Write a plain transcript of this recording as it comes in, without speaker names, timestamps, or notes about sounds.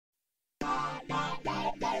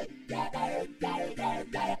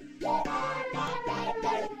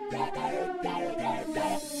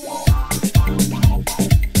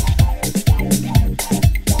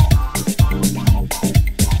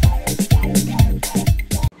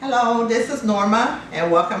Hello, this is Norma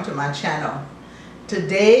and welcome to my channel.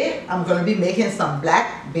 Today I'm going to be making some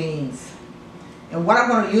black beans. And what I'm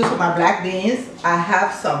going to use for my black beans, I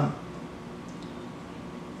have some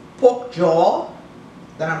pork jaw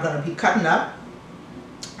that I'm going to be cutting up.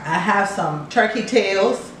 I have some turkey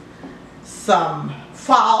tails, some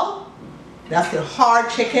fowl, that's the hard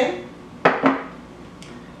chicken. I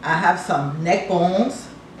have some neck bones.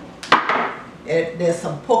 There's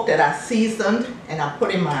some pork that I seasoned and I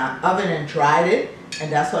put in my oven and dried it,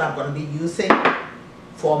 and that's what I'm going to be using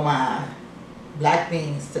for my black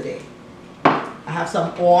beans today. I have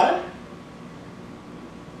some oil.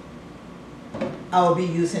 I will be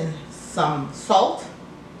using some salt,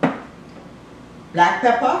 black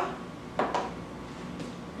pepper,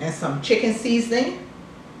 and some chicken seasoning.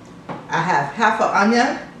 I have half an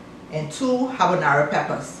onion and 2 habanero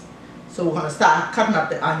peppers. So we're going to start cutting up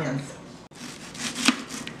the onions.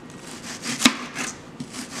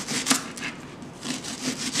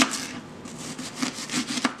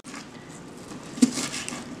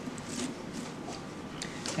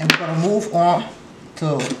 And we're going to move on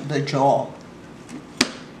to the jaw.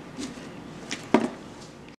 I'm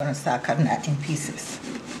going to start cutting that in pieces.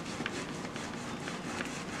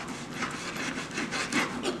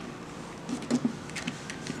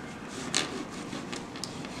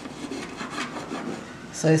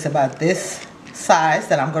 So it's about this size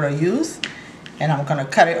that I'm going to use, and I'm going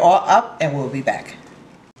to cut it all up and we'll be back.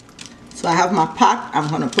 So I have my pot. I'm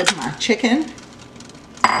going to put my chicken.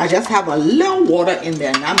 I just have a little water in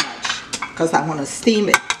there, not much, because I want to steam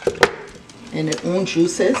it in its own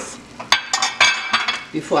juices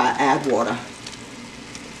before I add water.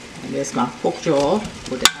 And there's my pork jaw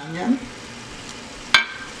with the onion,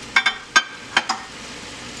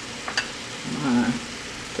 my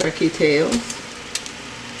turkey tails,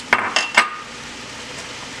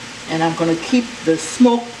 and I'm going to keep the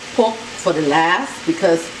smoked pork for the last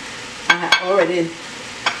because I have already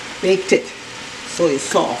baked it. So it's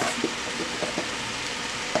soft.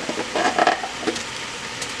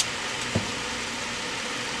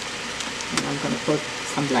 And I'm going to put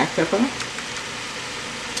some black pepper.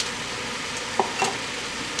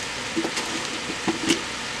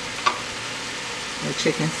 The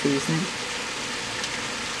chicken seasoning.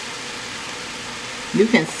 You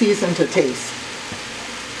can season to taste.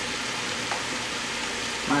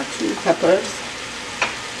 My 2 peppers.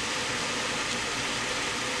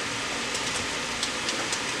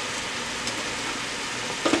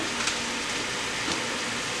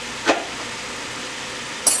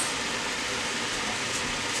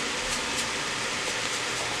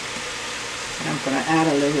 I'm going to add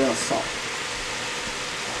a little bit of salt.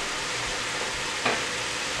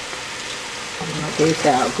 I'm going to give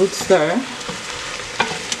that a good stir.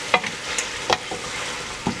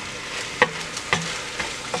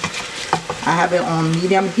 I have it on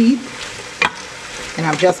medium heat, and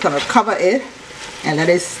I'm just going to cover it and let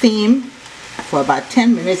it steam for about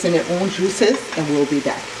 10 minutes in its own juices, and we'll be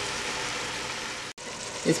back.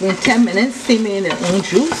 It's been 10 minutes steaming in its own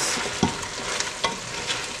juice.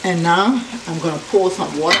 And now I'm going to pour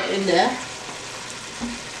some water in there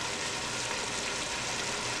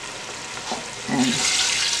and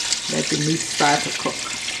let the meat start to cook.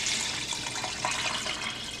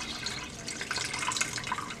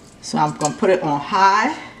 So I'm going to put it on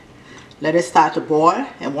high, let it start to boil,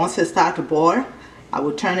 and once it starts to boil, I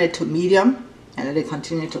will turn it to medium and let it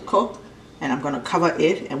continue to cook, and I'm going to cover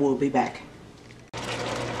it and we'll be back.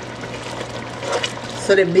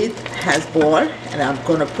 So the meat has boiled, and I'm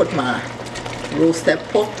going to put my roasted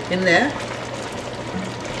pork in there.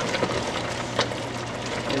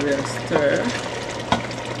 Give it a stir.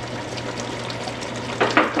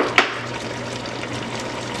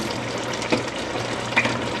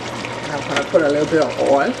 And I'm going to put a little bit of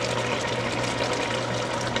oil.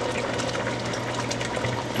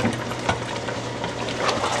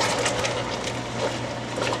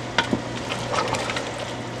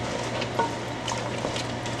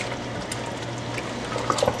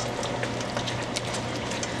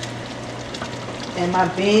 And my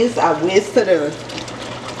beans, I wasted the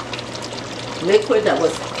liquid that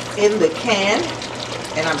was in the can,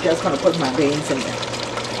 and I'm just going to put my beans in there.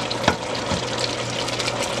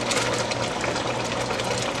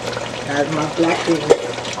 That's my black beans.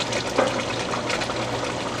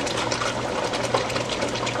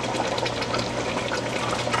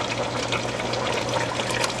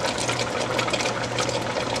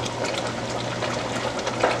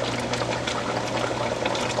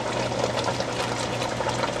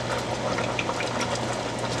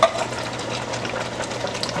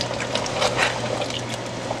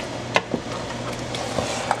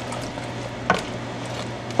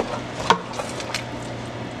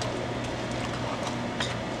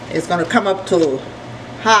 It's going to come up to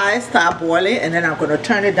high, start boiling, and then I'm going to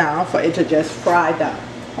turn it down for it to just fry down.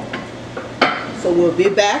 So we'll be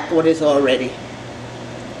back when it's all ready.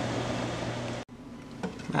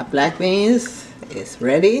 My black beans is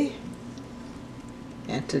ready.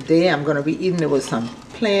 And today I'm going to be eating it with some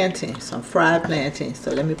plantain, some fried plantain.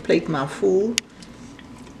 So let me plate my food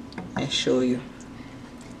and show you.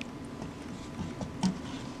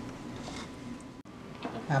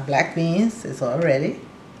 My black beans is all ready.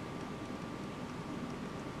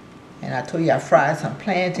 And I told you I fried some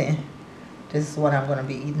plantain. This is what I'm going to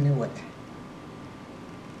be eating it with.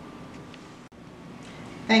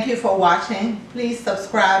 Thank you for watching. Please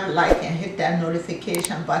subscribe, like, and hit that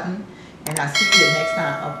notification button. And I'll see you the next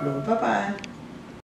time I upload. Bye-bye.